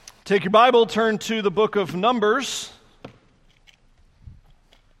Take your Bible, turn to the book of Numbers. I'm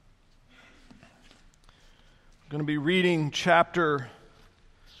going to be reading chapter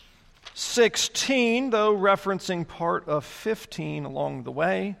 16, though referencing part of 15 along the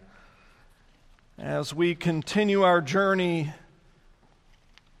way, as we continue our journey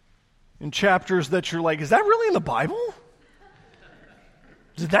in chapters that you're like, is that really in the Bible?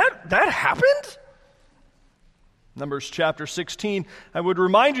 Did that happened? Numbers chapter 16. I would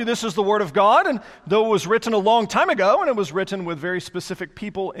remind you this is the Word of God, and though it was written a long time ago, and it was written with very specific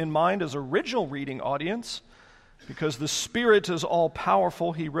people in mind as original reading audience, because the Spirit is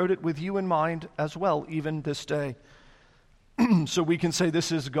all-powerful, He wrote it with you in mind as well, even this day. So we can say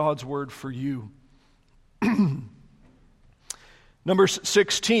this is God's Word for you. Numbers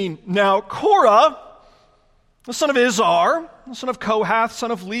 16. Now Korah, the son of Izhar, the son of Kohath,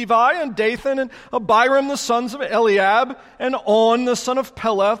 son of Levi, and Dathan, and Abiram, the sons of Eliab, and On, the son of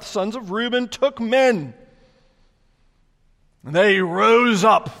Peleth, sons of Reuben, took men. And they rose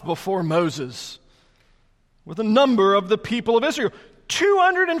up before Moses with a number of the people of Israel,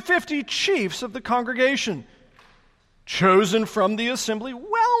 250 chiefs of the congregation, chosen from the assembly,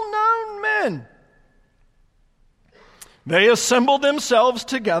 well-known men. They assembled themselves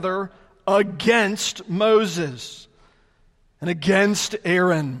together against Moses and against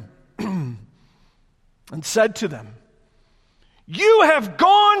Aaron and said to them, "You have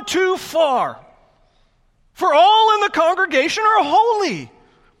gone too far, for all in the congregation are holy,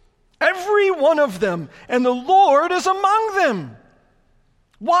 every one of them, and the Lord is among them.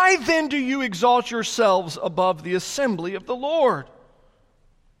 Why then do you exalt yourselves above the assembly of the Lord?"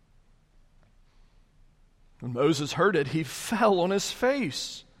 When Moses heard it, he fell on his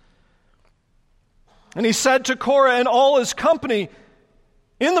face. And he said to Korah and all his company,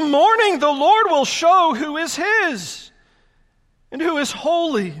 "In the morning the Lord will show who is his and who is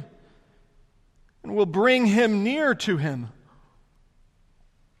holy, and will bring him near to him.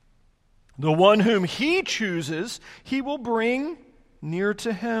 The one whom he chooses, he will bring near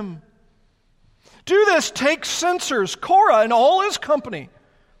to him. Do this, take censers, Korah and all his company.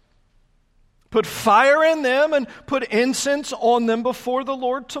 Put fire in them and put incense on them before the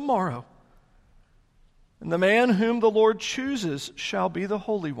Lord tomorrow. And the man whom the Lord chooses shall be the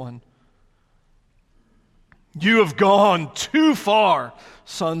Holy One. You have gone too far,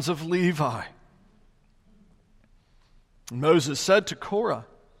 sons of Levi." And Moses said to Korah,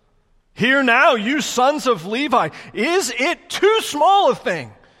 "Hear now, you sons of Levi, is it too small a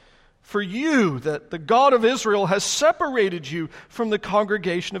thing for you that the God of Israel has separated you from the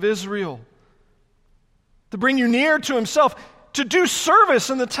congregation of Israel, to bring you near to himself, to do service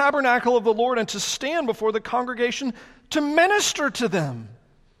in the tabernacle of the Lord, and to stand before the congregation to minister to them,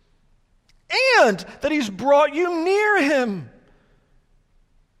 and that he's brought you near him,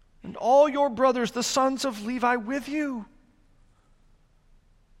 and all your brothers, the sons of Levi, with you?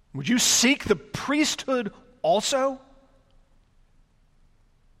 Would you seek the priesthood also?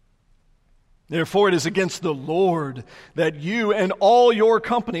 Therefore it is against the Lord that you and all your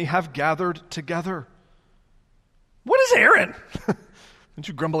company have gathered together. What is Aaron? Don't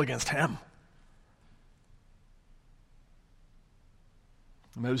you grumble against him."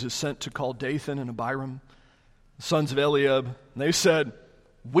 Moses sent to call Dathan and Abiram, the sons of Eliab, and they said,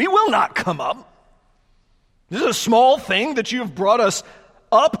 "We will not come up. This is a small thing that you have brought us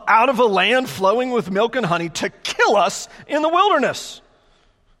up out of a land flowing with milk and honey to kill us in the wilderness,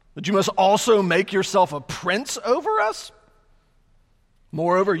 that you must also make yourself a prince over us?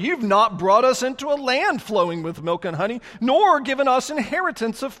 Moreover, you've not brought us into a land flowing with milk and honey, nor given us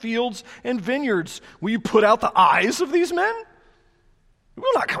inheritance of fields and vineyards. Will you put out the eyes of these men? We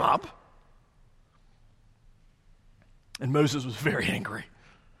will not come up." And Moses was very angry,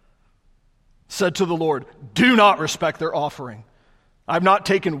 said to the Lord, "Do not respect their offering. I have not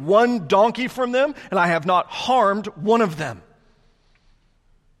taken one donkey from them, and I have not harmed one of them."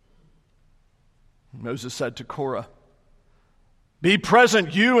 Moses said to Korah, "Be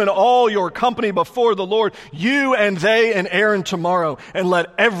present, you and all your company before the Lord, you and they and Aaron tomorrow, and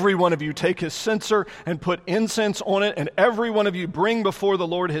let every one of you take his censer and put incense on it, and every one of you bring before the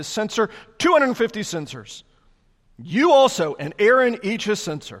Lord his censer, 250 censers. You also and Aaron each his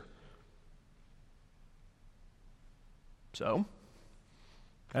censer." So,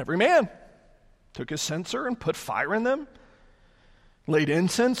 every man took his censer and put fire in them, laid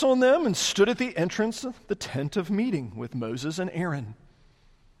incense on them, and stood at the entrance of the tent of meeting with Moses and Aaron.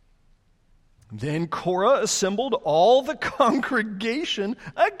 Then Korah assembled all the congregation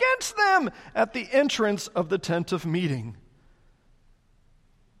against them at the entrance of the tent of meeting.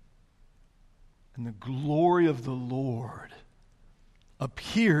 And the glory of the Lord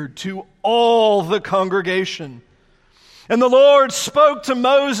appeared to all the congregation. And the Lord spoke to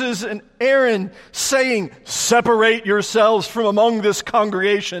Moses and Aaron, saying, "Separate yourselves from among this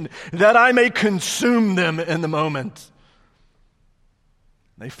congregation, that I may consume them in the moment."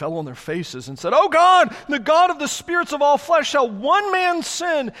 They fell on their faces and said, "O God, the God of the spirits of all flesh, shall one man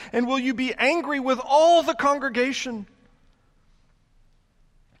sin, and will you be angry with all the congregation?"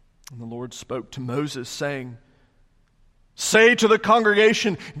 And the Lord spoke to Moses, saying, "Say to the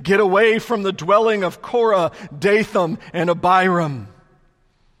congregation, get away from the dwelling of Korah, Dathan, and Abiram."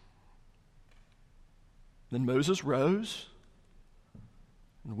 Then Moses rose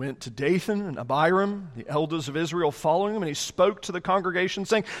and went to Dathan and Abiram, the elders of Israel following him, and he spoke to the congregation,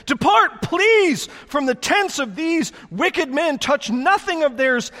 saying, "Depart, please, from the tents of these wicked men. Touch nothing of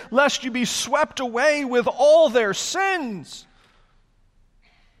theirs, lest you be swept away with all their sins."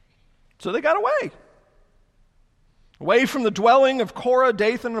 So they got away from the dwelling of Korah,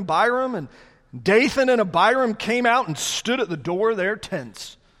 Dathan, and Abiram. And Dathan and Abiram came out and stood at the door of their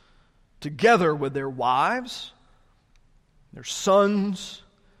tents, together with their wives, their sons,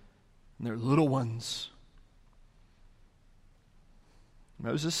 and their little ones.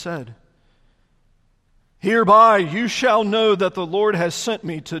 Moses said, "Hereby you shall know that the Lord has sent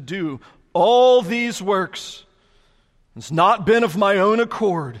me to do all these works. It's not been of my own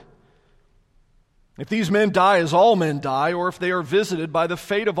accord. If these men die as all men die, or if they are visited by the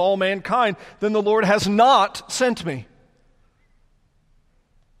fate of all mankind, then the Lord has not sent me.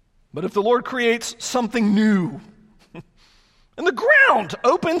 But if the Lord creates something new, and the ground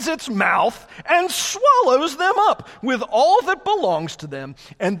opens its mouth and swallows them up with all that belongs to them,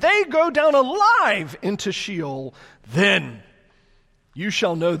 and they go down alive into Sheol, then you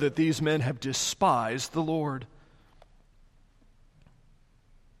shall know that these men have despised the Lord."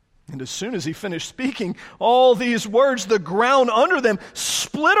 And as soon as he finished speaking all these words, the ground under them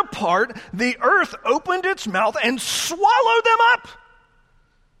split apart, the earth opened its mouth and swallowed them up,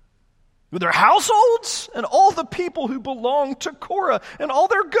 with their households and all the people who belonged to Korah and all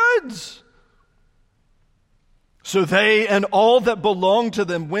their goods. So they and all that belonged to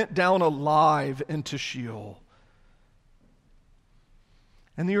them went down alive into Sheol.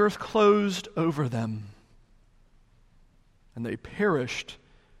 And the earth closed over them, and they perished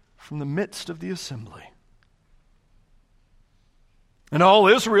from the midst of the assembly. And all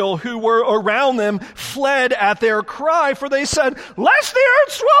Israel who were around them fled at their cry, for they said, "Lest the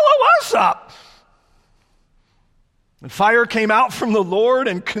earth swallow us up." And fire came out from the Lord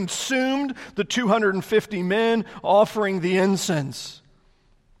and consumed the 250 men offering the incense.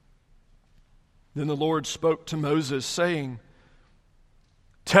 Then the Lord spoke to Moses, saying,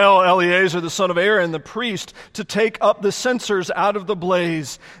 "Tell Eleazar the son of Aaron, the priest, to take up the censers out of the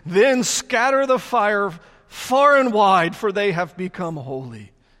blaze. Then scatter the fire far and wide, for they have become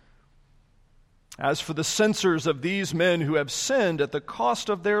holy. As for the censers of these men who have sinned at the cost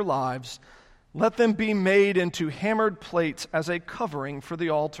of their lives, let them be made into hammered plates as a covering for the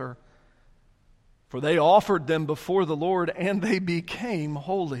altar. For they offered them before the Lord, and they became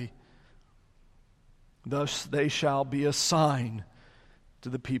holy. Thus they shall be a sign to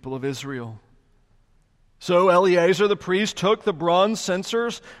the people of Israel." So Eleazar the priest took the bronze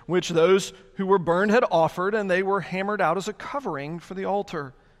censers which those who were burned had offered, and they were hammered out as a covering for the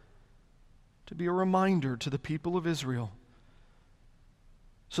altar, to be a reminder to the people of Israel,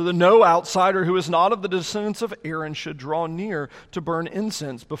 so that no outsider who is not of the descendants of Aaron should draw near to burn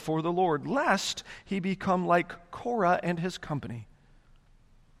incense before the Lord, lest he become like Korah and his company,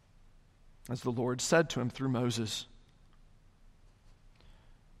 as the Lord said to him through Moses.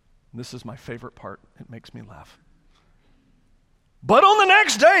 This is my favorite part. It makes me laugh. "But on the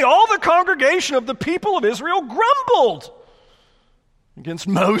next day, all the congregation of the people of Israel grumbled against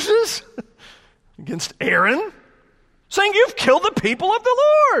Moses, against Aaron, saying, 'You've killed the people of the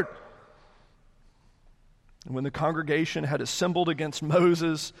Lord.' And when the congregation had assembled against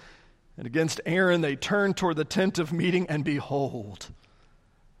Moses and against Aaron, they turned toward the tent of meeting, and behold,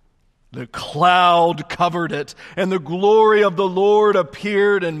 the cloud covered it, and the glory of the Lord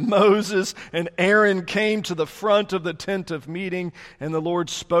appeared, and Moses and Aaron came to the front of the tent of meeting, and the Lord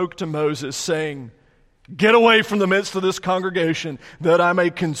spoke to Moses, saying, 'Get away from the midst of this congregation, that I may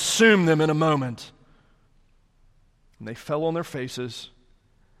consume them in a moment.' And they fell on their faces.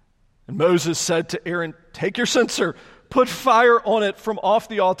 And Moses said to Aaron, 'Take your censer, put fire on it from off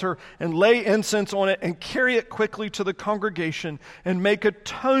the altar, and lay incense on it, and carry it quickly to the congregation, and make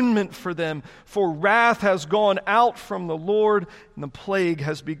atonement for them, for wrath has gone out from the Lord, and the plague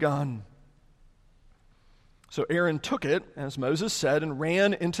has begun.' So Aaron took it, as Moses said, and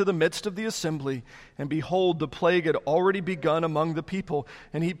ran into the midst of the assembly. And behold, the plague had already begun among the people.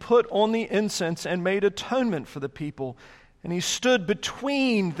 And he put on the incense and made atonement for the people. And he stood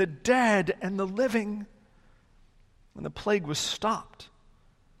between the dead and the living. And the plague was stopped.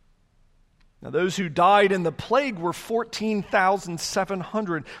 Now those who died in the plague were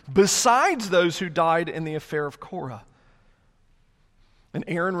 14,700, besides those who died in the affair of Korah. And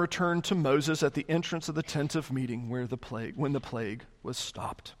Aaron returned to Moses at the entrance of the tent of meeting when the plague was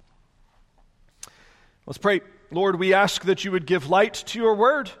stopped. Let's pray. Lord, we ask that you would give light to your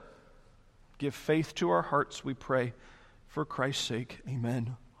word. Give faith to our hearts, we pray. For Christ's sake,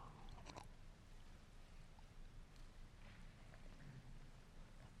 amen.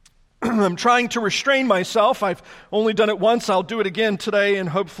 I'm trying to restrain myself. I've only done it once. I'll do it again today, and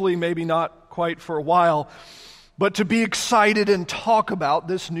hopefully maybe not quite for a while. But to be excited and talk about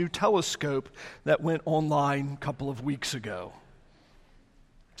this new telescope that went online a couple of weeks ago.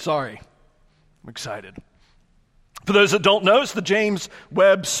 Sorry, I'm excited. For those that don't know, it's the James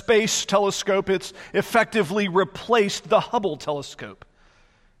Webb Space Telescope. It's effectively replaced the Hubble telescope.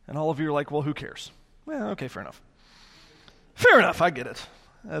 And all of you are like, well, who cares? Well, okay, fair enough. Fair enough, I get it.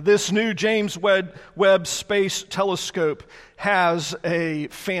 This new James Webb Space Telescope has a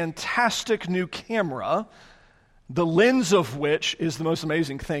fantastic new camera, the lens of which is the most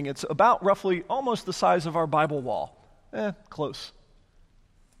amazing thing. It's about roughly almost the size of our Bible wall. Close.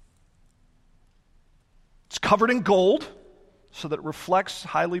 It's covered in gold so that it reflects,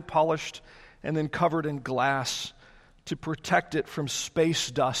 highly polished, and then covered in glass to protect it from space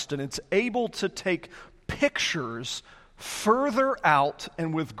dust. And it's able to take pictures further out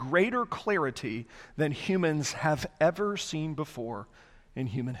and with greater clarity than humans have ever seen before in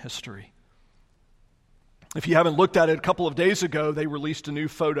human history. If you haven't looked at it, a couple of days ago, they released a new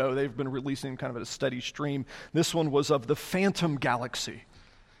photo. They've been releasing kind of at a steady stream. This one was of the Phantom Galaxy.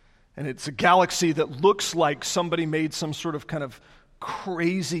 And it's a galaxy that looks like somebody made some sort of kind of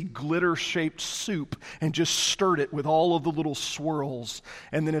crazy glitter-shaped soup and just stirred it with all of the little swirls.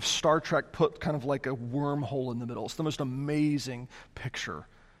 And then if Star Trek put kind of like a wormhole in the middle. It's the most amazing picture.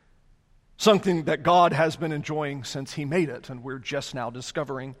 Something that God has been enjoying since he made it, and we're just now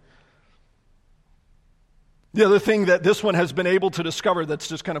discovering. The other thing that this one has been able to discover that's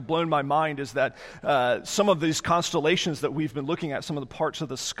just kind of blown my mind is that some of these constellations that we've been looking at, some of the parts of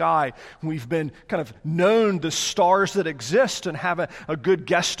the sky, we've been kind of known the stars that exist and have a good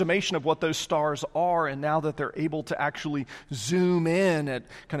guesstimation of what those stars are. And now that they're able to actually zoom in at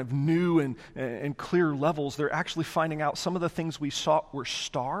kind of new and clear levels, they're actually finding out some of the things we saw were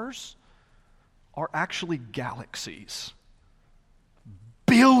stars are actually galaxies.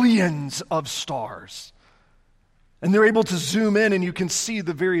 Billions of stars. And they're able to zoom in and you can see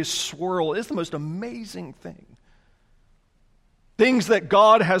the various swirl. It's the most amazing thing. Things that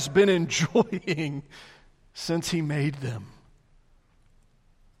God has been enjoying since he made them.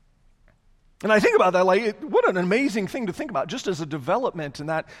 And I think about that, like, what an amazing thing to think about, just as a development in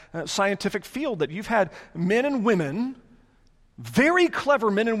that scientific field, that you've had men and women, very clever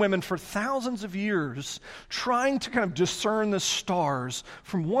men and women for thousands of years, trying to kind of discern the stars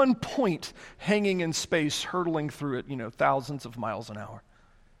from one point hanging in space, hurtling through it, thousands of miles an hour.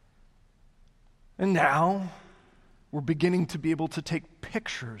 And now we're beginning to be able to take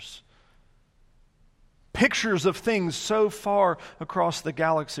pictures of things so far across the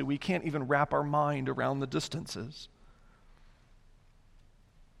galaxy we can't even wrap our mind around the distances.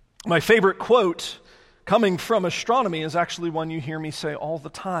 My favorite quote coming from astronomy is actually one you hear me say all the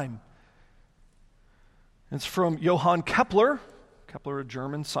time. It's from Johann Kepler. Kepler, a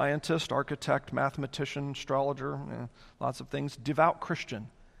German scientist, architect, mathematician, astrologer, lots of things, devout Christian.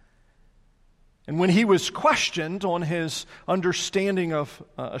 And when he was questioned on his understanding of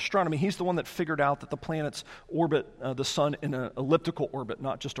astronomy, he's the one that figured out that the planets orbit the sun in an elliptical orbit,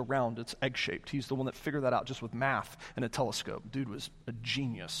 not just around. It's egg-shaped. He's the one that figured that out just with math and a telescope. Dude was a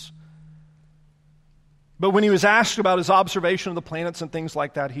genius. But when he was asked about his observation of the planets and things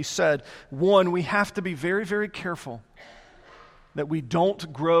like that, he said, one, we have to be very, very careful that we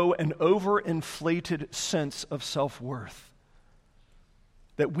don't grow an overinflated sense of self-worth.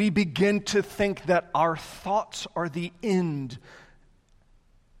 That we begin to think that our thoughts are the end,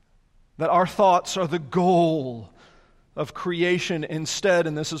 that our thoughts are the goal of creation instead,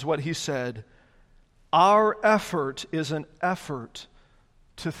 and this is what he said, our effort is an effort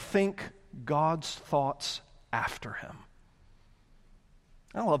to think God's thoughts after him.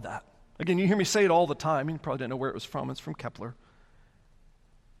 I love that. Again, you hear me say it all the time. You probably didn't know where it was from. It's from Kepler.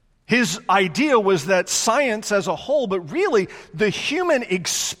 His idea was that science as a whole, but really the human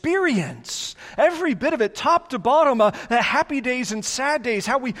experience, every bit of it, top to bottom, the happy days and sad days,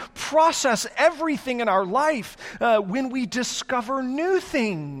 how we process everything in our life, when we discover new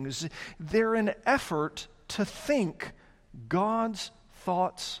things, they're an effort to think God's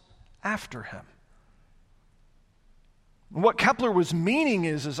thoughts after him. What Kepler was meaning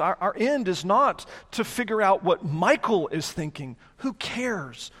is our end is not to figure out what Michael is thinking. Who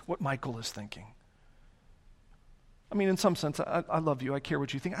cares what Michael is thinking? I mean, in some sense, I love you. I care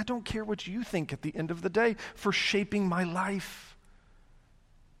what you think. I don't care what you think at the end of the day for shaping my life.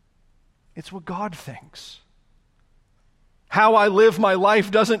 It's what God thinks. How I live my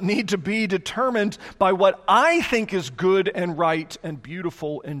life doesn't need to be determined by what I think is good and right and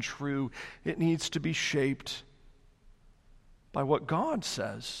beautiful and true. It needs to be shaped by what God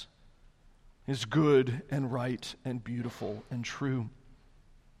says is good and right and beautiful and true.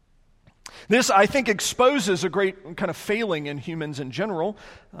 This, I think, exposes a great kind of failing in humans in general.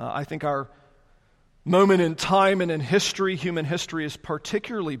 I think our moment in time and in history, human history, is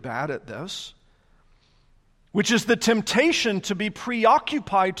particularly bad at this, which is the temptation to be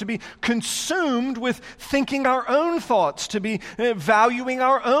preoccupied, to be consumed with thinking our own thoughts, to be valuing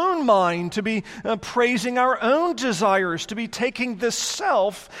our own mind, to be praising our own desires, to be taking this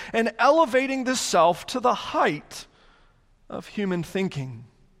self and elevating the self to the height of human thinking.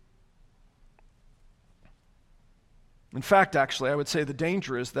 In fact, actually, I would say the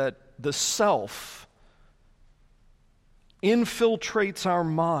danger is that the self infiltrates our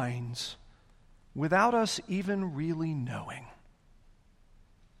minds without us even really knowing.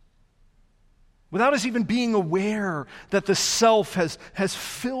 Without us even being aware that the self has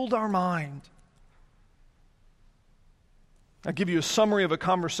filled our mind. I'll give you a summary of a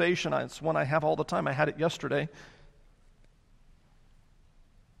conversation. It's one I have all the time. I had it yesterday.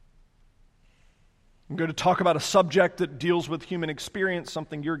 I'm going to talk about a subject that deals with human experience,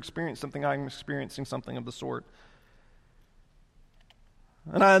 something you're experiencing, something I'm experiencing, something of the sort.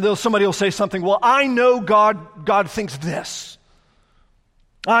 And somebody will say something, well, I know God thinks this.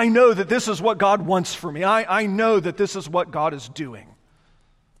 I know that this is what God wants for me. I know that this is what God is doing.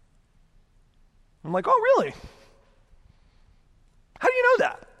 I'm like, oh, really? How do you know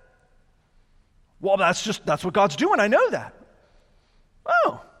that? Well, that's what God's doing. I know that.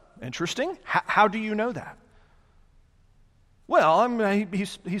 Oh, interesting. How do you know that? Well, he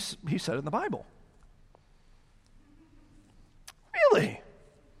said it in the Bible. Really?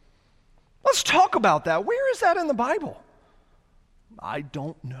 Let's talk about that. Where is that in the Bible? I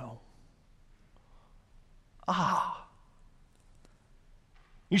don't know.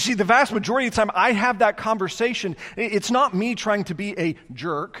 You see, the vast majority of the time I have that conversation, it's not me trying to be a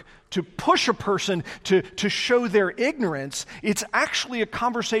jerk, to push a person to show their ignorance. It's actually a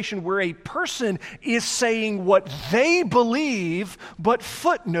conversation where a person is saying what they believe, but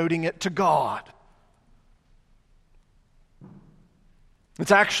footnoting it to God.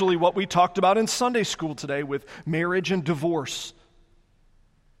 It's actually what we talked about in Sunday school today with marriage and divorce.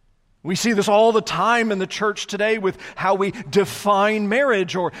 We see this all the time in the church today with how we define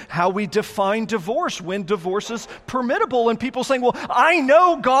marriage or how we define divorce, when divorce is permissible, and people saying, well, I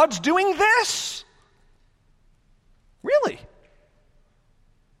know God's doing this. Really?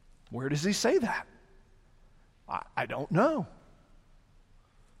 Where does he say that? I don't know.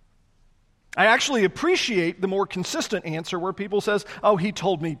 I actually appreciate the more consistent answer where people says, oh, he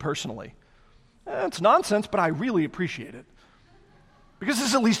told me personally. It's nonsense, but I really appreciate it. Because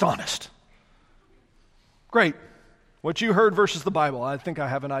it's at least honest. Great. What you heard versus the Bible, I think I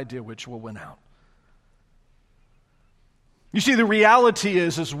have an idea which will win out. You see, the reality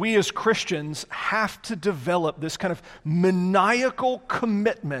is we as Christians have to develop this kind of maniacal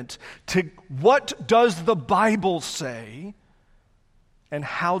commitment to what does the Bible say and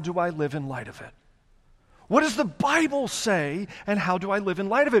how do I live in light of it? What does the Bible say and how do I live in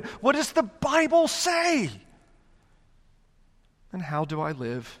light of it? What does the Bible say? And how do I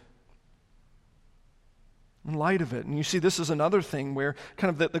live in light of it? And you see, this is another thing where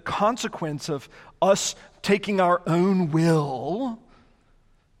kind of the consequence of us taking our own will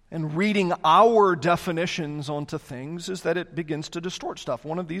and reading our definitions onto things is that it begins to distort stuff.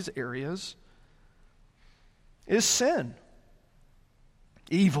 One of these areas is sin,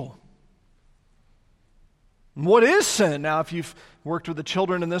 evil. What is sin? Now, if you've worked with the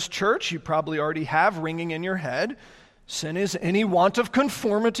children in this church, you probably already have ringing in your head. Sin is any want of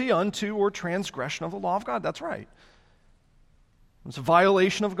conformity unto or transgression of the law of God. That's right. It's a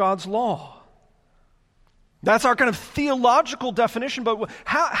violation of God's law. That's our kind of theological definition, but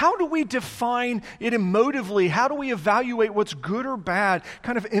how do we define it emotively? How do we evaluate what's good or bad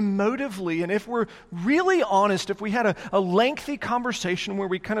kind of emotively? And if we're really honest, if we had a lengthy conversation where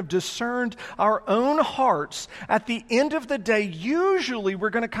we kind of discerned our own hearts, at the end of the day, usually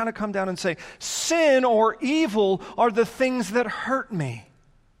we're going to kind of come down and say, sin or evil are the things that hurt me.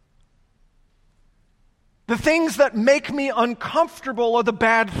 The things that make me uncomfortable are the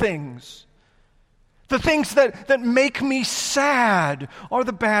bad things. The things that make me sad are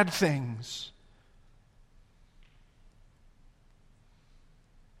the bad things.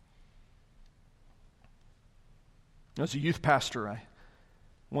 As a youth pastor, I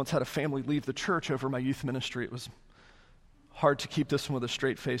once had a family leave the church over my youth ministry. It was hard to keep this one with a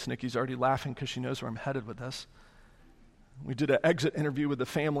straight face. Nikki's already laughing because she knows where I'm headed with this. We did an exit interview with the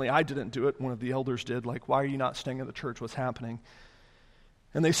family. I didn't do it. One of the elders did. Like, why are you not staying at the church? What's happening?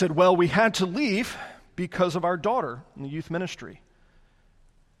 And they said, well, we had to leave because of our daughter in the youth ministry.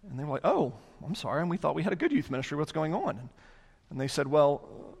 And they were like, oh, I'm sorry, and we thought we had a good youth ministry. What's going on? And they said, well,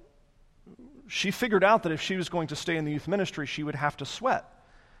 she figured out that if she was going to stay in the youth ministry, she would have to sweat.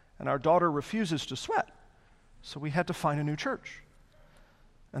 And our daughter refuses to sweat. So we had to find a new church.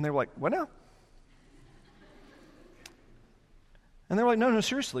 And they were like, what now? And they were like, no,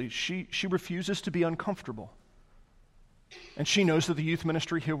 seriously, she refuses to be uncomfortable. And she knows that the youth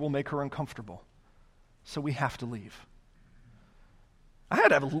ministry here will make her uncomfortable. So we have to leave. I had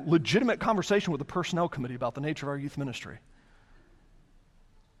to have a legitimate conversation with the personnel committee about the nature of our youth ministry.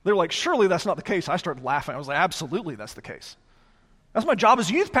 They were like, surely that's not the case. I started laughing. I was like, absolutely that's the case. That's my job as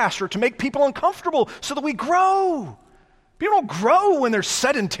a youth pastor, to make people uncomfortable so that we grow. People don't grow when they're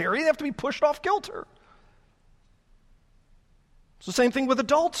sedentary. They have to be pushed off kilter. It's the same thing with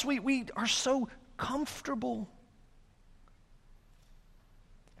adults. We are so comfortable.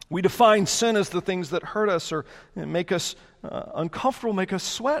 We define sin as the things that hurt us or make us uncomfortable, make us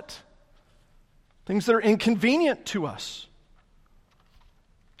sweat. Things that are inconvenient to us.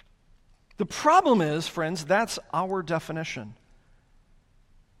 The problem is, friends, that's our definition.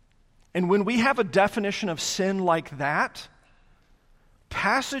 And when we have a definition of sin like that,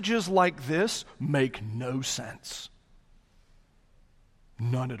 passages like this make no sense.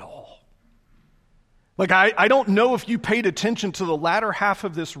 None at all. Like, I don't know if you paid attention to the latter half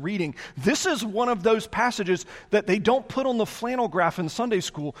of this reading. This is one of those passages that they don't put on the flannel graph in Sunday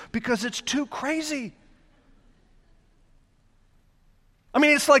school because it's too crazy. I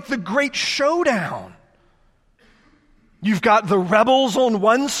mean, it's like the great showdown. You've got the rebels on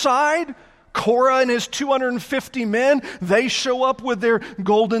one side, Korah and his 250 men. They show up with their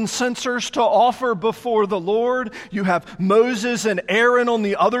golden censers to offer before the Lord. You have Moses and Aaron on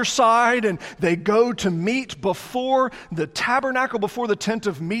the other side, and they go to meet before the tabernacle, before the tent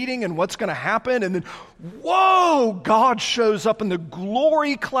of meeting, and what's going to happen. And then, whoa, God shows up, and the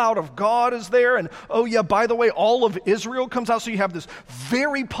glory cloud of God is there. And oh yeah, by the way, all of Israel comes out, so you have this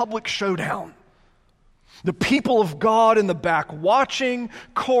very public showdown. The people of God in the back watching,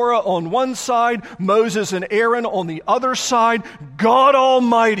 Korah on one side, Moses and Aaron on the other side, God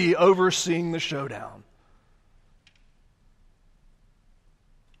Almighty overseeing the showdown.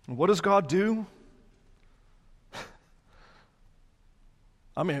 And what does God do?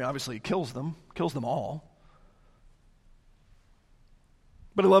 I mean, obviously he kills them all.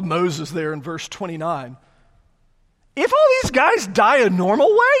 But I love Moses there in verse 29. If all these guys die a normal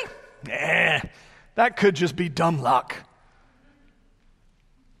way, that could just be dumb luck.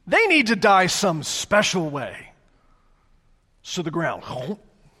 They need to die some special way. So the ground,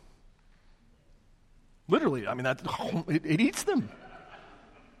 literally, I mean, it eats them.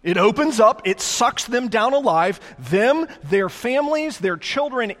 It opens up, it sucks them down alive, them, their families, their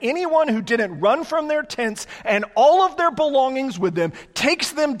children, anyone who didn't run from their tents, and all of their belongings with them,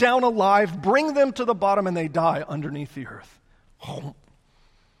 takes them down alive, bring them to the bottom, and they die underneath the earth.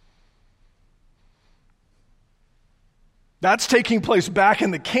 That's taking place back in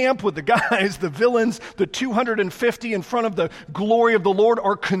the camp with the guys, the villains. The 250 in front of the glory of the Lord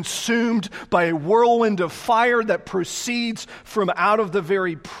are consumed by a whirlwind of fire that proceeds from out of the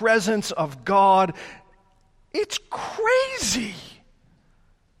very presence of God. It's crazy.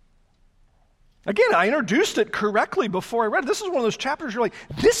 Again, I introduced it correctly before I read it. This is one of those chapters you're like,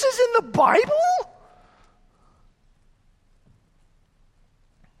 this is in the Bible?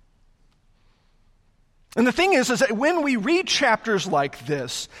 And the thing is that when we read chapters like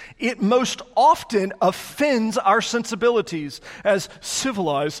this, it most often offends our sensibilities as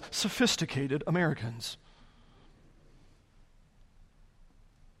civilized, sophisticated Americans.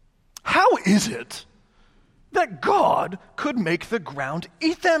 How is it that God could make the ground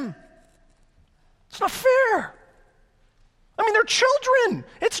eat them? It's not fair. I mean, they're children.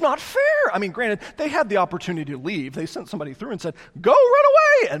 It's not fair. I mean, granted, they had the opportunity to leave. They sent somebody through and said, go run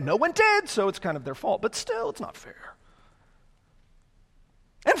away, and no one did, so it's kind of their fault. But still, it's not fair.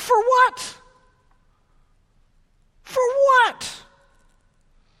 And for what? For what?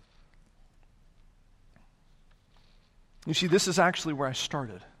 You see, this is actually where I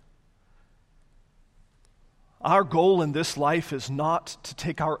started. Our goal in this life is not to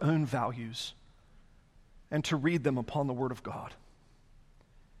take our own values and to read them upon the Word of God.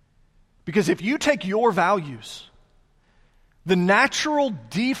 Because if you take your values, the natural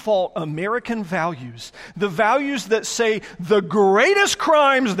default American values, the values that say the greatest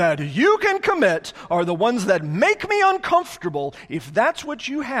crimes that you can commit are the ones that make me uncomfortable, if that's what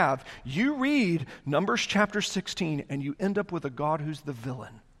you have, you read Numbers chapter 16 and you end up with a God who's the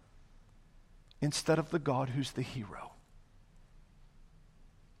villain instead of the God who's the hero.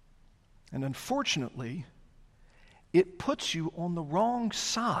 And unfortunately, it puts you on the wrong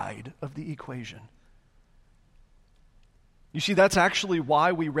side of the equation. You see, that's actually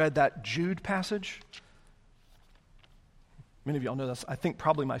why we read that Jude passage. Many of y'all know that's, I think,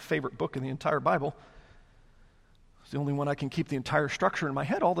 probably my favorite book in the entire Bible. It's the only one I can keep the entire structure in my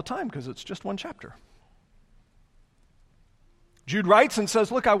head all the time because it's just one chapter. Jude writes and says,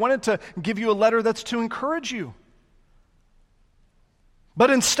 look, I wanted to give you a letter that's to encourage you.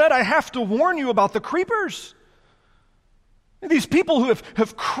 But instead, I have to warn you about the creepers. These people who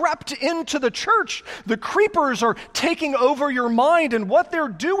have crept into the church, the creepers are taking over your mind, and what they're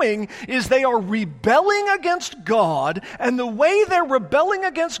doing is they are rebelling against God, and the way they're rebelling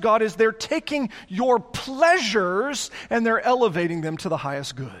against God is they're taking your pleasures and they're elevating them to the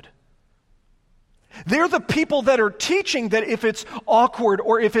highest good. They're the people that are teaching that if it's awkward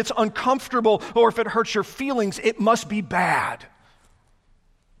or if it's uncomfortable or if it hurts your feelings, it must be bad.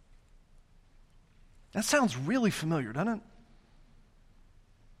 That sounds really familiar, doesn't it?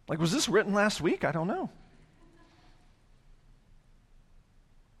 Like, was this written last week? I don't know.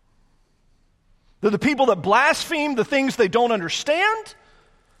 They're the people that blaspheme the things they don't understand.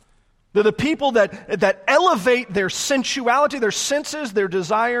 They're the people that elevate their sensuality, their senses, their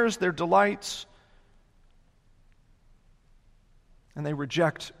desires, their delights. And they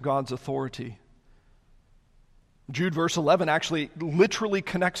reject God's authority. Jude verse 11 actually literally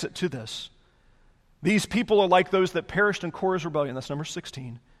connects it to this. These people are like those that perished in Korah's rebellion. That's number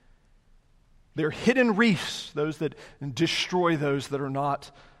 16. They're hidden reefs, those that destroy those that are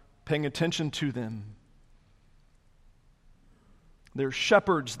not paying attention to them. They're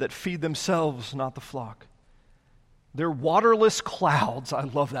shepherds that feed themselves, not the flock. They're waterless clouds. I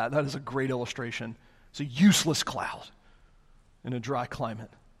love that. That is a great illustration. It's a useless cloud in a dry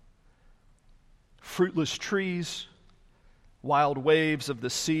climate. Fruitless trees, wild waves of the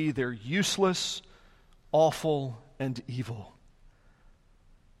sea, they're useless, awful, and evil.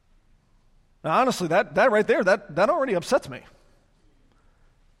 Now, honestly, that right there, that already upsets me.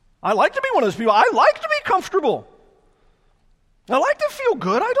 I like to be one of those people. I like to be comfortable. I like to feel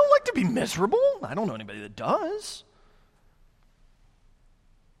good. I don't like to be miserable. I don't know anybody that does.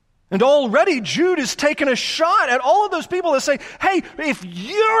 And already Jude is taking a shot at all of those people that say, hey, if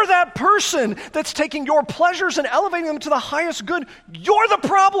you're that person that's taking your pleasures and elevating them to the highest good, you're the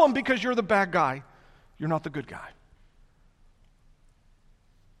problem because you're the bad guy. You're not the good guy.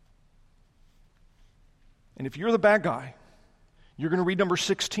 And if you're the bad guy, you're going to read number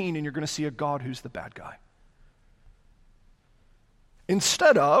 16 and you're going to see a God who's the bad guy.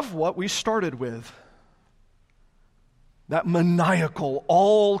 Instead of what we started with, that maniacal,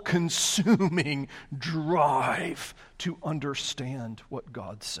 all-consuming drive to understand what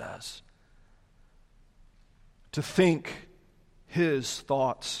God says. To think His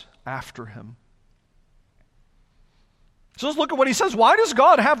thoughts after Him. So let's look at what he says. Why does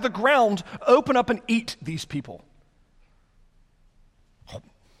God have the ground open up and eat these people?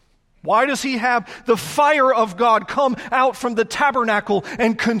 Why does he have the fire of God come out from the tabernacle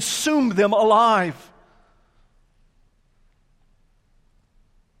and consume them alive?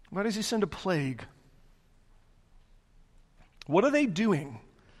 Why does he send a plague? What are they doing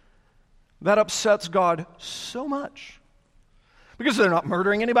that upsets God so much? Because they're not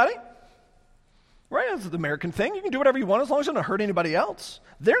murdering anybody. Right? That's the American thing. You can do whatever you want as long as it doesn't hurt anybody else.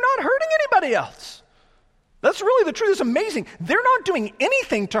 They're not hurting anybody else. That's really the truth. It's amazing. They're not doing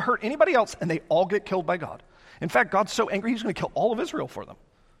anything to hurt anybody else, and they all get killed by God. In fact, God's so angry, he's going to kill all of Israel for them.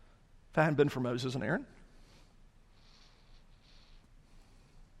 If it hadn't been for Moses and Aaron.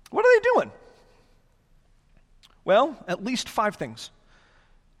 What are they doing? Well, at least 5 things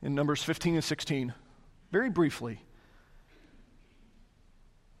in Numbers 15 and 16. Very briefly.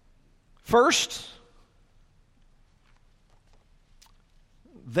 First,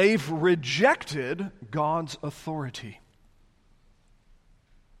 they've rejected God's authority.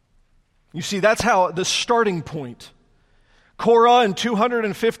 You see, that's how the starting point. Korah and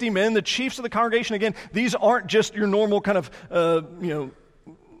 250 men, the chiefs of the congregation, again, these aren't just your normal kind of,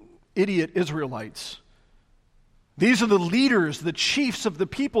 idiot Israelites. These are the leaders, the chiefs of the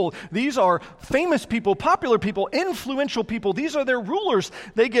people. These are famous people, popular people, influential people. These are their rulers.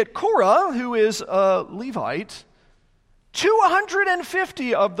 They get Korah, who is a Levite,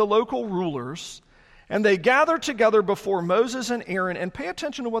 250 of the local rulers, and they gather together before Moses and Aaron, and pay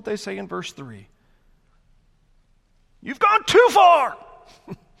attention to what they say in verse 3. You've gone too far!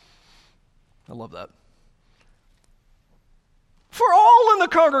 I love that. For all in the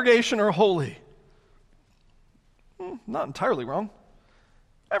congregation are holy. Not entirely wrong.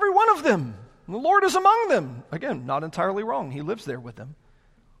 Every one of them. The Lord is among them. Again, not entirely wrong. He lives there with them.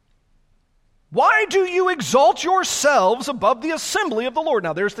 Why do you exalt yourselves above the assembly of the Lord?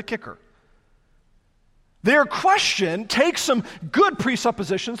 Now, there's the kicker. Their question takes some good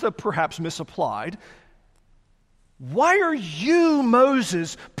presuppositions that perhaps misapplied. Why are you,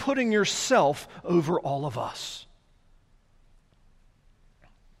 Moses, putting yourself over all of us?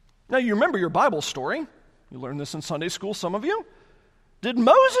 Now, you remember your Bible story. You learned this in Sunday school, some of you. Did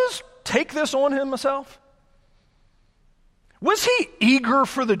Moses take this on himself? Was he eager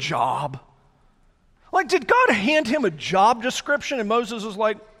for the job? Like, did God hand him a job description and Moses was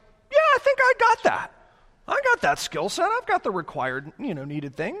like, yeah, I think I got that. I got that skill set. I've got the required,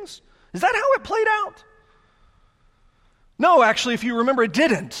 needed things. Is that how it played out? No, actually, if you remember, it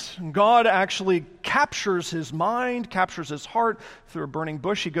didn't. God actually captures his mind, captures his heart through a burning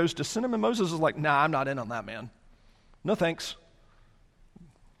bush. He goes to send him, and Moses is like, nah, I'm not in on that, man. No thanks.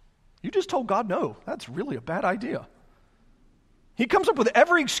 You just told God no. That's really a bad idea. He comes up with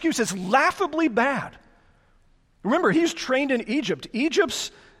every excuse that's laughably bad. Remember, he's trained in Egypt. Egypt's,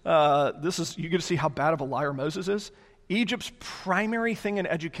 you get to see how bad of a liar Moses is. Egypt's primary thing in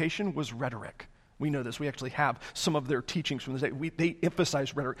education was rhetoric. We know this. We actually have some of their teachings from this day. They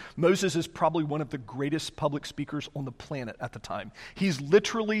emphasize rhetoric. Moses is probably one of the greatest public speakers on the planet at the time. He's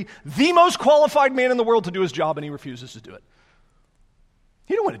literally the most qualified man in the world to do his job, and he refuses to do it.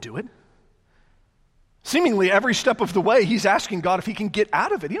 He don't want to do it. Seemingly every step of the way, he's asking God if he can get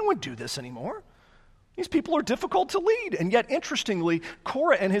out of it. He don't want to do this anymore. These people are difficult to lead. And yet, interestingly,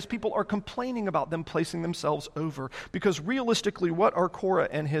 Korah and his people are complaining about them placing themselves over. Because realistically, what are Korah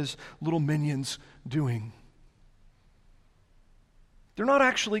and his little minions doing? They're not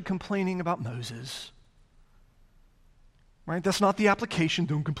actually complaining about Moses. Right? That's not the application.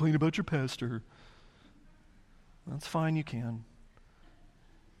 Don't complain about your pastor. That's fine, you can.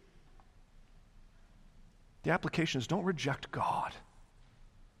 The application is don't reject God.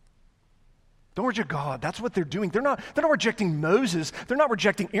 Don't reject God. That's what they're doing. They're not rejecting Moses. They're not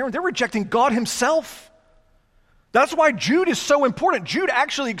rejecting Aaron. They're rejecting God himself. That's why Jude is so important. Jude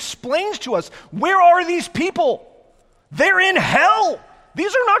actually explains to us, where are these people? They're in hell.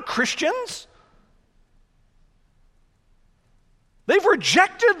 These are not Christians. They've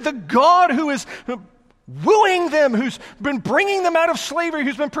rejected the God who is wooing them, who's been bringing them out of slavery,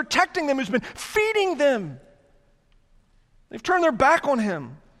 who's been protecting them, who's been feeding them. They've turned their back on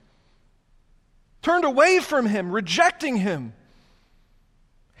him. Turned away from him, rejecting him,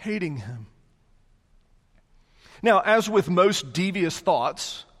 hating him. Now, as with most devious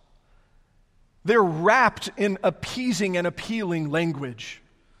thoughts, they're wrapped in appeasing and appealing language.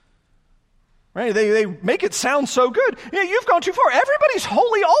 Right? They make it sound so good. Yeah, you've gone too far. Everybody's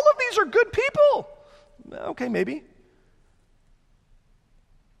holy. All of these are good people. Okay, maybe.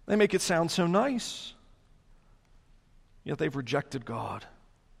 They make it sound so nice. Yet they've rejected God.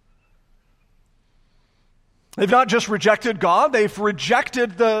 They've not just rejected God, they've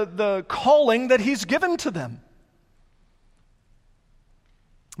rejected the calling that he's given to them.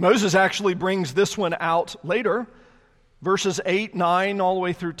 Moses actually brings this one out later, verses 8, 9, all the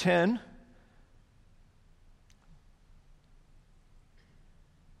way through 10.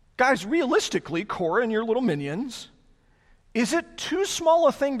 Guys, realistically, Korah and your little minions, is it too small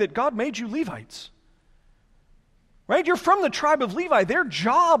a thing that God made you Levites? Right? You're from the tribe of Levi. Their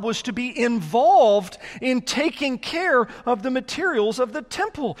job was to be involved in taking care of the materials of the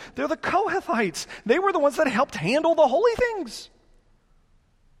temple. They're the Kohathites. They were the ones that helped handle the holy things.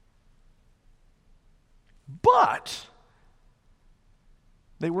 But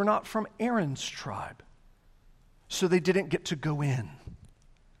they were not from Aaron's tribe, so they didn't get to go in.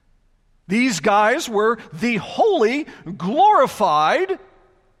 These guys were the holy, glorified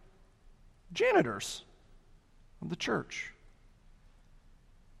janitors of the church.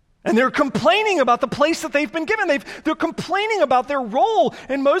 And they're complaining about the place that they've been given. They're complaining about their role.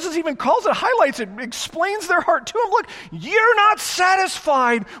 And Moses even calls it, highlights it, explains their heart to them. Look, you're not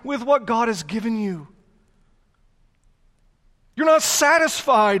satisfied with what God has given you. You're not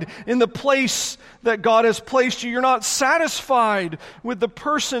satisfied in the place that God has placed you. You're not satisfied with the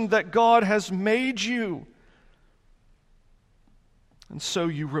person that God has made you. And so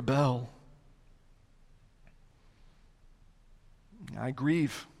you rebel. I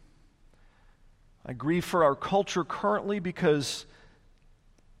grieve. I grieve for our culture currently because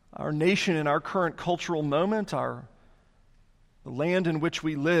our nation in our current cultural moment, the land in which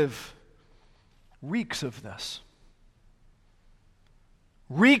we live, reeks of this.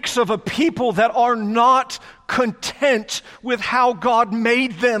 Reeks of a people that are not content with how God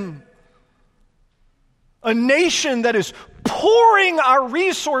made them. A nation that is pouring our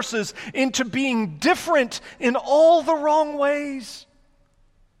resources into being different in all the wrong ways.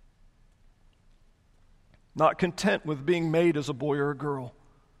 Not content with being made as a boy or a girl.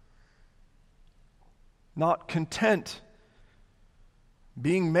 Not content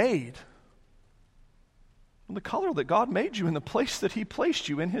being made in the color that God made you, in the place that He placed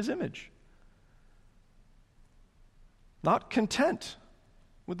you in His image. Not content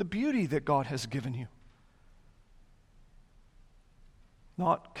with the beauty that God has given you.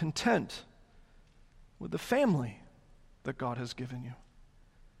 Not content with the family that God has given you.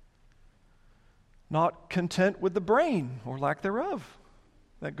 Not content with the brain, or lack thereof,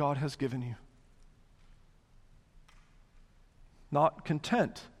 that God has given you. Not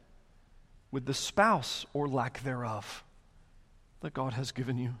content with the spouse, or lack thereof, that God has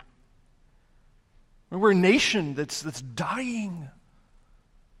given you. And we're a nation that's dying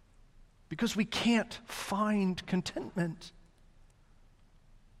because we can't find contentment.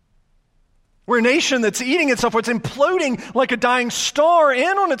 We're a nation that's eating itself, or it's imploding like a dying star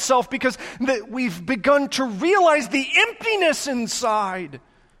in on itself because we've begun to realize the emptiness inside.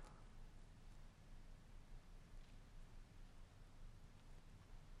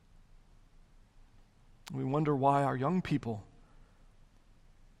 We wonder why our young people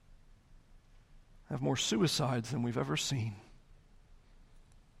have more suicides than we've ever seen.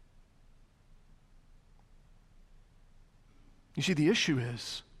 You see, the issue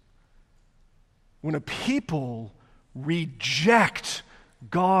is when a people reject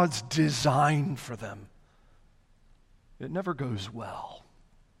God's design for them, it never goes well.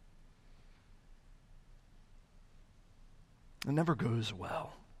 It never goes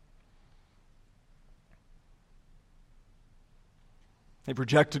well. They've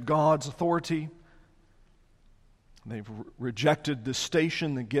rejected God's authority. They've rejected the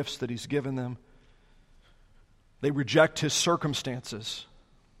station, the gifts that He's given them. They reject His circumstances.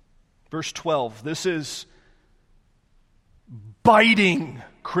 Verse 12, this is biting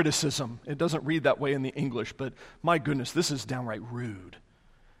criticism. It doesn't read that way in the English, but my goodness, this is downright rude.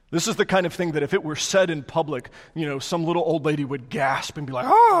 This is the kind of thing that if it were said in public, some little old lady would gasp and be like,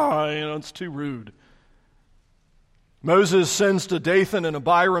 it's too rude. Moses sends to Dathan and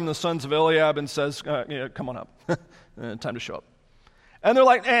Abiram, the sons of Eliab, and says, come on up. Time to show up. And they're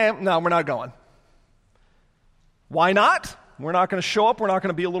like, no, we're not going. Why not? We're not going to show up. We're not going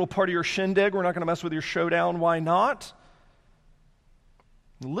to be a little part of your shindig. We're not going to mess with your showdown. Why not?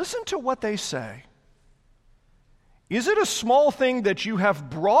 Listen to what they say. Is it a small thing that you have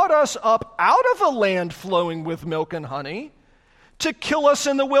brought us up out of a land flowing with milk and honey to kill us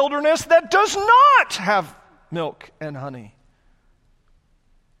in the wilderness that does not have milk and honey?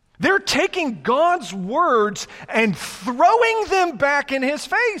 They're taking God's words and throwing them back in His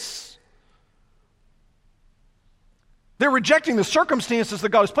face. They're rejecting the circumstances that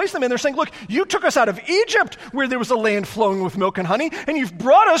God has placed them in. They're saying, look, you took us out of Egypt where there was a land flowing with milk and honey, and you've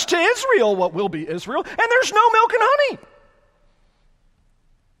brought us to Israel, what will be Israel, and there's no milk and honey.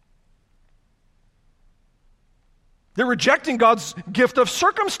 They're rejecting God's gift of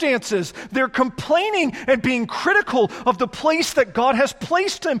circumstances. They're complaining and being critical of the place that God has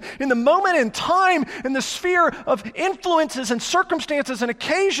placed them in the moment in time, in the sphere of influences and circumstances and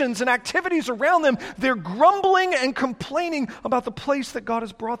occasions and activities around them. They're grumbling and complaining about the place that God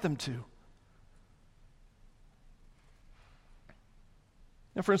has brought them to.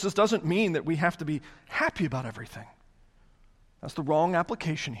 Now, friends, this doesn't mean that we have to be happy about everything. That's the wrong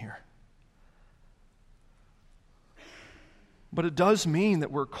application here. But it does mean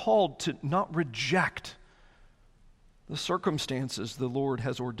that we're called to not reject the circumstances the Lord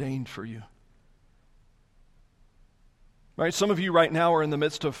has ordained for you. Right? Some of you right now are in the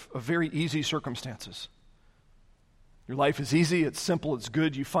midst of very easy circumstances. Your life is easy, it's simple, it's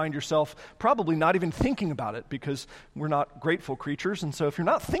good. You find yourself probably not even thinking about it because we're not grateful creatures. And so if you're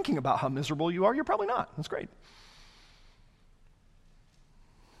not thinking about how miserable you are, you're probably not. That's great.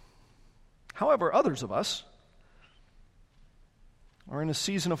 However, others of us are in a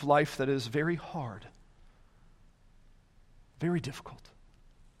season of life that is very hard, very difficult.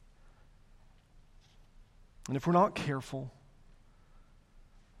 And if we're not careful,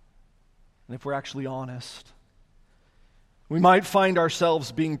 and if we're actually honest, we might find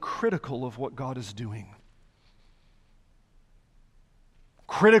ourselves being critical of what God is doing.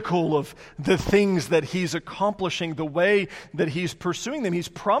 Critical of the things that He's accomplishing, the way that He's pursuing them. He's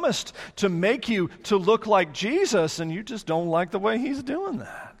promised to make you to look like Jesus, and you just don't like the way He's doing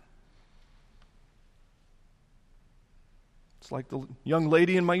that. It's like the young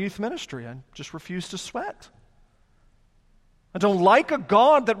lady in my youth ministry. I just refuse to sweat. I don't like a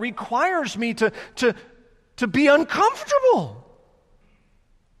God that requires me to be uncomfortable.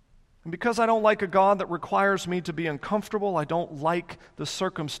 And because I don't like a God that requires me to be uncomfortable, I don't like the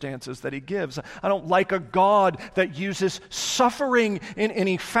circumstances that He gives. I don't like a God that uses suffering in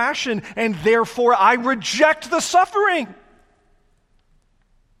any fashion, and therefore I reject the suffering.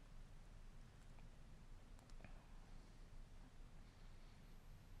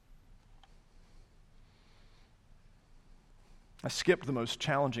 I skipped the most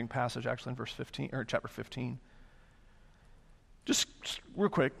challenging passage actually in verse 15 or chapter 15. Just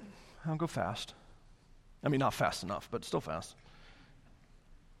real quick, I'll go fast. I mean, not fast enough, but still fast.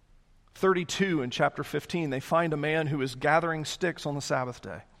 32 in chapter 15, they find a man who is gathering sticks on the Sabbath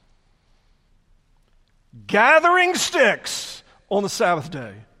day. Gathering sticks on the Sabbath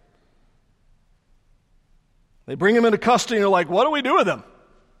day. They bring him into custody and they're like, what do we do with him?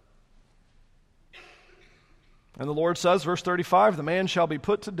 And the Lord says, verse 35, the man shall be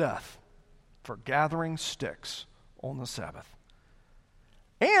put to death for gathering sticks on the Sabbath.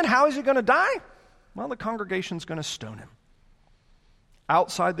 And how is he going to die? Well, the congregation's going to stone him.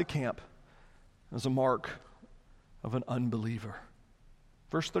 Outside the camp as a mark of an unbeliever.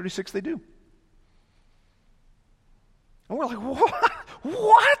 Verse 36, they do. And we're like, what?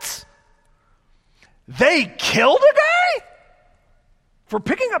 What? They killed a guy for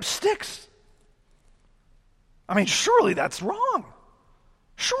picking up sticks? I mean, surely that's wrong.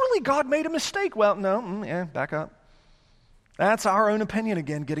 Surely God made a mistake. Well, no, back up. That's our own opinion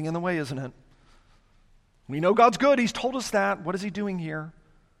again getting in the way, isn't it? We know God's good. He's told us that. What is He doing here?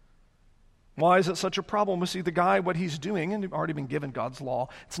 Why is it such a problem? We see the guy, what he's doing, and he'd already been given God's law.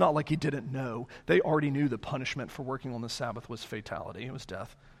 It's not like he didn't know. They already knew the punishment for working on the Sabbath was fatality. It was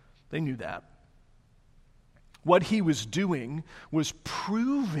death. They knew that. What he was doing was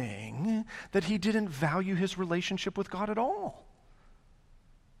proving that he didn't value his relationship with God at all.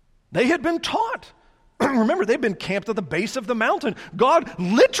 They had been taught. Remember, they've been camped at the base of the mountain. God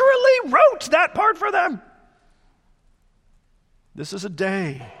literally wrote that part for them. This is a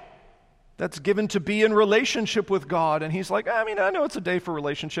day that's given to be in relationship with God. And he's like, I know it's a day for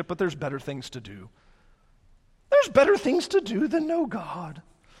relationship, but there's better things to do. There's better things to do than know God.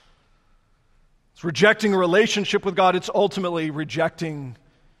 It's rejecting a relationship with God. It's ultimately rejecting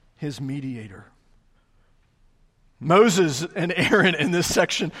His mediator. Moses and Aaron in this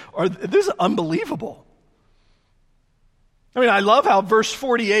section this is unbelievable. I love how verse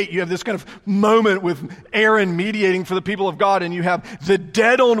 48, you have this kind of moment with Aaron mediating for the people of God, and you have the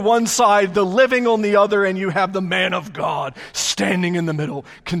dead on one side, the living on the other, and you have the man of God standing in the middle,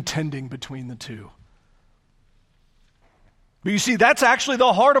 contending between the two. But you see, that's actually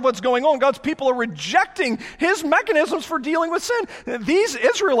the heart of what's going on. God's people are rejecting His mechanisms for dealing with sin. These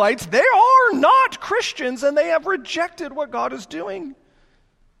Israelites, they are not Christians, and they have rejected what God is doing.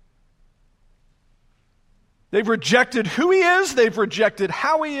 They've rejected who He is. They've rejected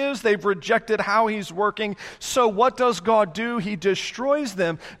how He is. They've rejected how He's working. So what does God do? He destroys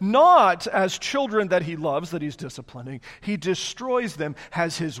them, not as children that He loves, that He's disciplining. He destroys them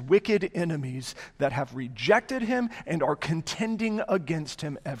as His wicked enemies that have rejected Him and are contending against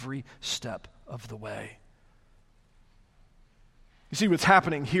Him every step of the way. You see, what's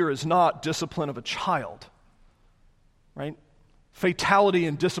happening here is not discipline of a child, right? Fatality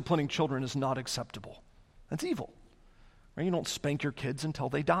in disciplining children is not acceptable. That's evil. Right? You don't spank your kids until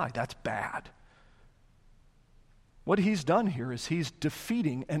they die. That's bad. What He's done here is He's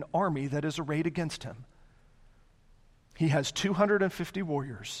defeating an army that is arrayed against Him. He has 250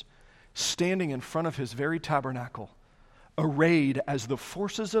 warriors standing in front of His very tabernacle, arrayed as the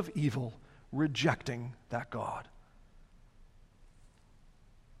forces of evil, rejecting that God.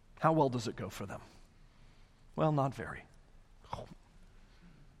 How well does it go for them? Well, not very.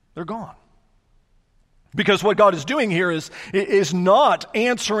 They're gone. Because what God is doing here is not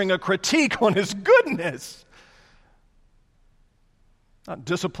answering a critique on his goodness. Not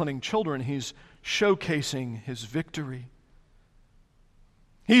disciplining children, he's showcasing his victory.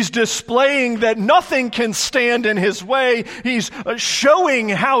 He's displaying that nothing can stand in his way. He's showing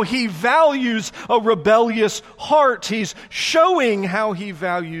how he values a rebellious heart. He's showing how he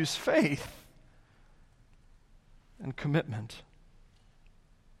values faith and commitment.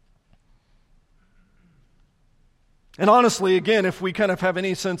 And honestly, again, if we kind of have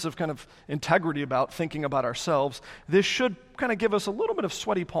any sense of kind of integrity about thinking about ourselves, this should kind of give us a little bit of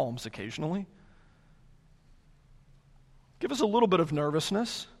sweaty palms occasionally. Give us a little bit of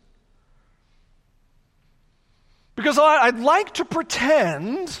nervousness. Because I'd like to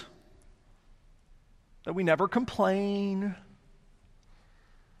pretend that we never complain.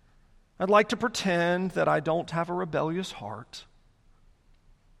 I'd like to pretend that I don't have a rebellious heart.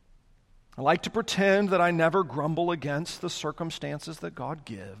 I like to pretend that I never grumble against the circumstances that God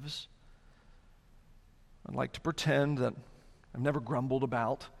gives. I'd like to pretend that I've never grumbled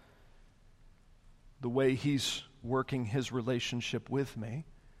about the way He's working His relationship with me.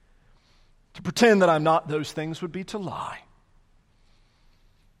 To pretend that I'm not those things would be to lie.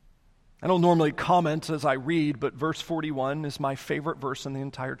 I don't normally comment as I read, but verse 41 is my favorite verse in the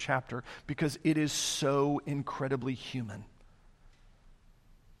entire chapter because it is so incredibly human.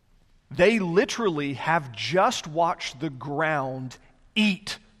 They literally have just watched the ground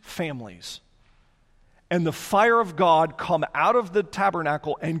eat families. And the fire of God come out of the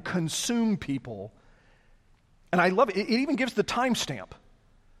tabernacle and consume people. And I love it. It even gives the timestamp.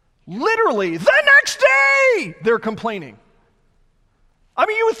 Literally, the next day, they're complaining. I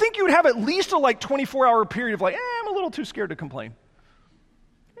mean, you would think you would have at least a 24-hour period of I'm a little too scared to complain.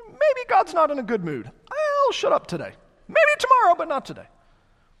 Maybe God's not in a good mood. I'll shut up today. Maybe tomorrow, but not today.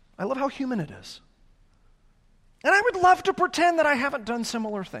 I love how human it is. And I would love to pretend that I haven't done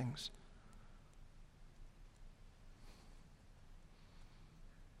similar things.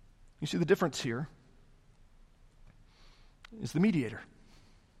 You see, the difference here is the mediator.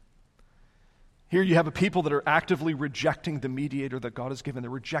 Here you have a people that are actively rejecting the mediator that God has given.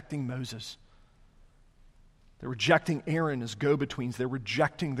 They're rejecting Moses. They're rejecting Aaron as go-betweens. They're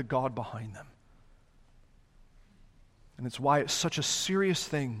rejecting the God behind them. And it's why it's such a serious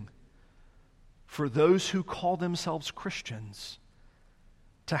thing for those who call themselves Christians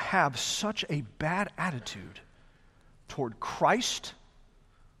to have such a bad attitude toward Christ,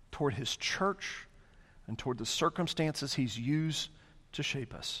 toward His church, and toward the circumstances He's used to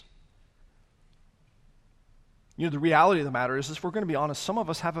shape us. You know, the reality of the matter is, if we're going to be honest, some of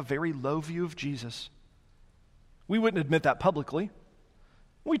us have a very low view of Jesus. We wouldn't admit that publicly.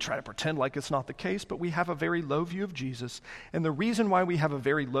 We try to pretend like it's not the case, but we have a very low view of Jesus. And the reason why we have a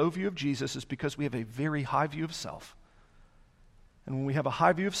very low view of Jesus is because we have a very high view of self. And when we have a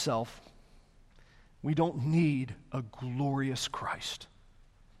high view of self, we don't need a glorious Christ.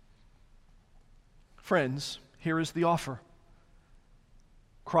 Friends, here is the offer.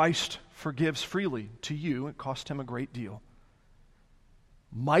 Christ forgives freely to you. It cost Him a great deal.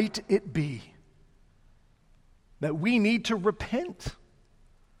 Might it be that we need to repent?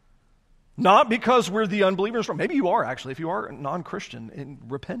 Not because we're the unbelievers. Maybe you are, actually. If you are a non-Christian, and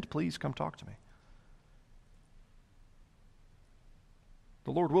repent, please come talk to me.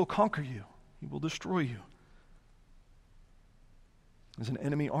 The Lord will conquer you. He will destroy you. As an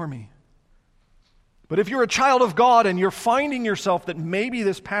enemy army. But if you're a child of God and you're finding yourself that maybe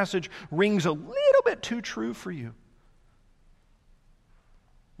this passage rings a little bit too true for you,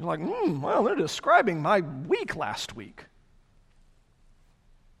 you're like, well, they're describing my week last week.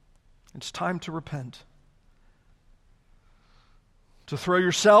 It's time to repent. To throw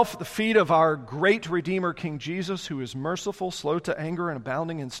yourself at the feet of our great Redeemer, King Jesus, who is merciful, slow to anger, and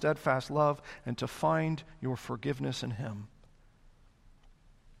abounding in steadfast love, and to find your forgiveness in Him.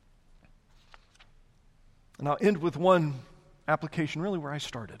 And I'll end with one application, really where I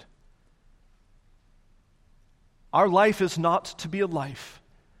started. Our life is not to be a life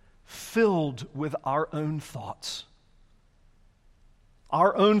filled with our own thoughts.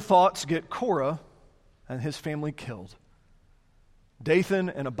 Our own thoughts get Korah and his family killed. Dathan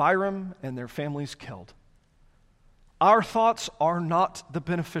and Abiram and their families killed. Our thoughts are not the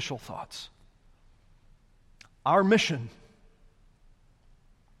beneficial thoughts. Our mission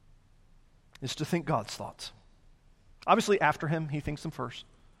is to think God's thoughts. Obviously, after Him, He thinks them first.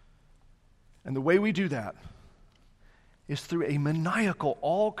 And the way we do that is through a maniacal,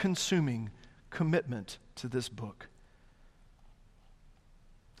 all-consuming commitment to this book.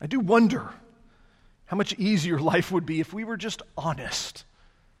 I do wonder how much easier life would be if we were just honest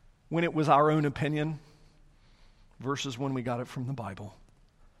when it was our own opinion versus when we got it from the Bible.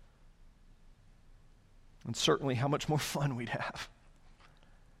 And certainly how much more fun we'd have.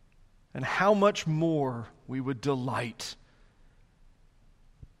 And how much more we would delight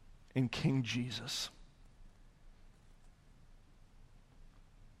in King Jesus.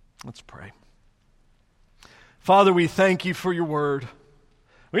 Let's pray. Father, we thank you for your word.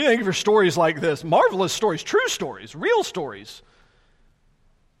 We thank you for stories like this, marvelous stories, true stories, real stories.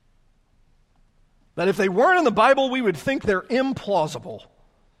 That if they weren't in the Bible, we would think they're implausible.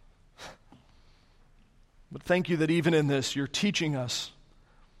 But thank you that even in this, you're teaching us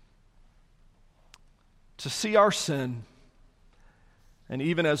to see our sin, and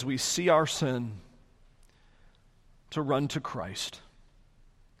even as we see our sin, to run to Christ.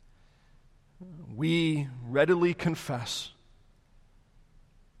 We readily confess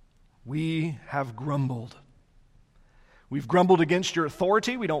we have grumbled. We've grumbled against your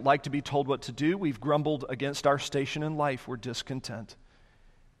authority. We don't like to be told what to do. We've grumbled against our station in life. We're discontent.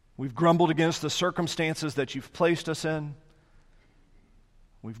 We've grumbled against the circumstances that you've placed us in.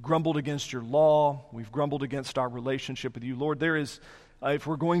 We've grumbled against your law. We've grumbled against our relationship with you. Lord, there is, if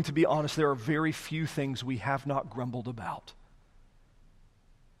we're going to be honest, there are very few things we have not grumbled about.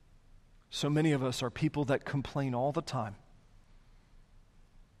 So many of us are people that complain all the time.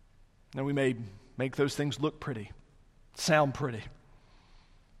 Now, we may make those things look pretty, sound pretty,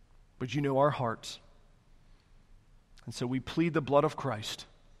 but you know our hearts. And so we plead the blood of Christ,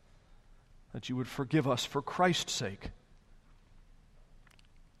 that you would forgive us for Christ's sake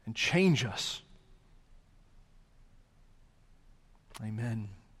and change us. Amen.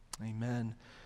 Amen.